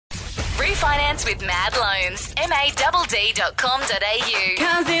Refinance with Mad Loans. MADD.com.au.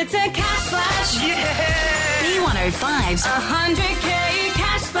 Cause it's a cash flash. Yeah! B105's 100K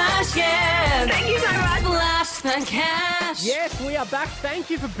cash flash, yeah. Thank you so much. Flash the cash. Yes, we are back. Thank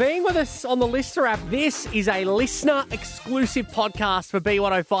you for being with us on the Lister app. This is a listener-exclusive podcast for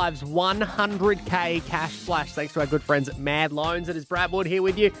B105's 100K Cash Flash. Thanks to our good friends at Mad Loans. It is Brad Wood here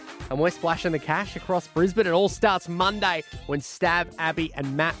with you, and we're splashing the cash across Brisbane. It all starts Monday when Stav, Abby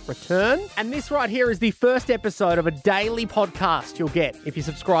and Matt return. And this right here is the first episode of a daily podcast you'll get if you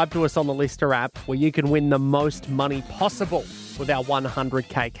subscribe to us on the Lister app, where you can win the most money possible with our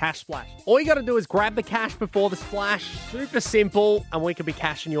 100K Cash Splash. All you got to do is grab the cash before the splash. Super simple, and we could be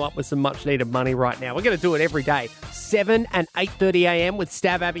cashing you up with some much needed money right now. We're going to do it every day, 7 and 8:30 a.m. with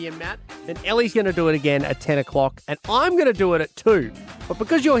Stav, Abby and Matt. Then Ellie's going to do it again at 10 o'clock, and I'm going to do it at 2. But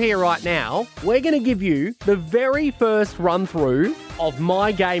because you're here right now, we're going to give you the very first run-through of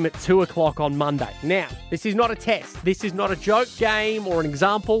my game at 2 o'clock on Monday. Now, this is not a test. This is not a joke game or an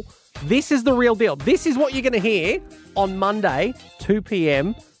example. This is the real deal. This is what you're going to hear on Monday, 2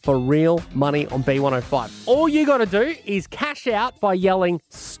 p.m. for real money on B105. All you got to do is cash out by yelling,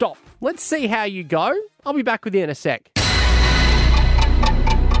 stop. Let's see how you go. I'll be back with you in a sec.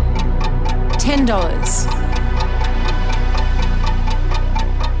 $10.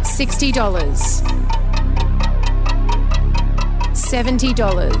 $60. $70.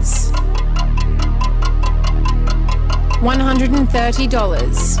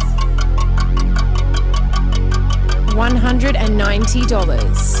 $130. $190.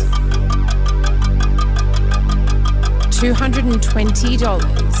 $220.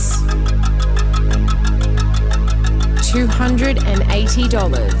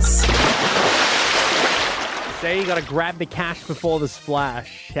 $280. So you got to grab the cash before the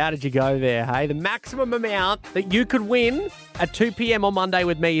splash. How did you go there, hey? The maximum amount that you could win at 2 p.m. on Monday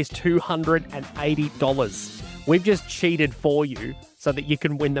with me is $280. We've just cheated for you so that you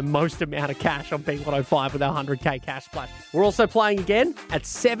can win the most amount of cash on B105 with our 100K Cash Splash. We're also playing again at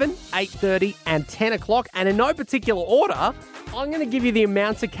 7, 8:30 and 10 o'clock. And in no particular order, I'm going to give you the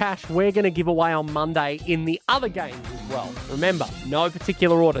amounts of cash we're going to give away on Monday in the other games as well. Remember, no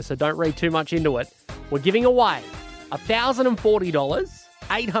particular order, so don't read too much into it. We're giving away $1,040,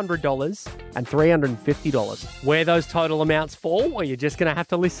 $800 and $350. Where those total amounts fall, well, you're just going to have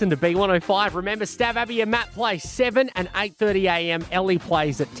to listen to B105. Remember, Stav, Abby and Matt play 7 and 8:30 a.m. Ellie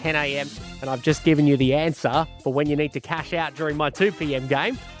plays at 10 a.m. And I've just given you the answer for when you need to cash out during my 2 p.m.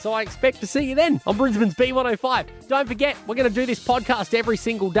 game. So I expect to see you then on Brisbane's B105. Don't forget, we're going to do this podcast every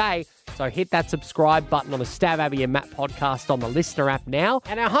single day. So hit that subscribe button on the Stav, Abby and Matt podcast on the Lister app now.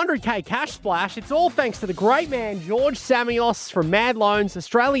 And our 100K Cash Splash, it's all thanks to the great man, George Samios from Mad Loans,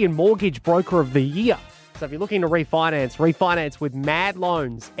 Australian Mortgage Broker of the Year. So if you're looking to refinance with Mad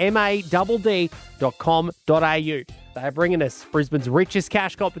Loans, MADD.com.au. They are bringing us Brisbane's richest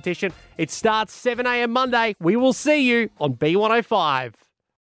cash competition. It starts 7 a.m. Monday. We will see you on B105.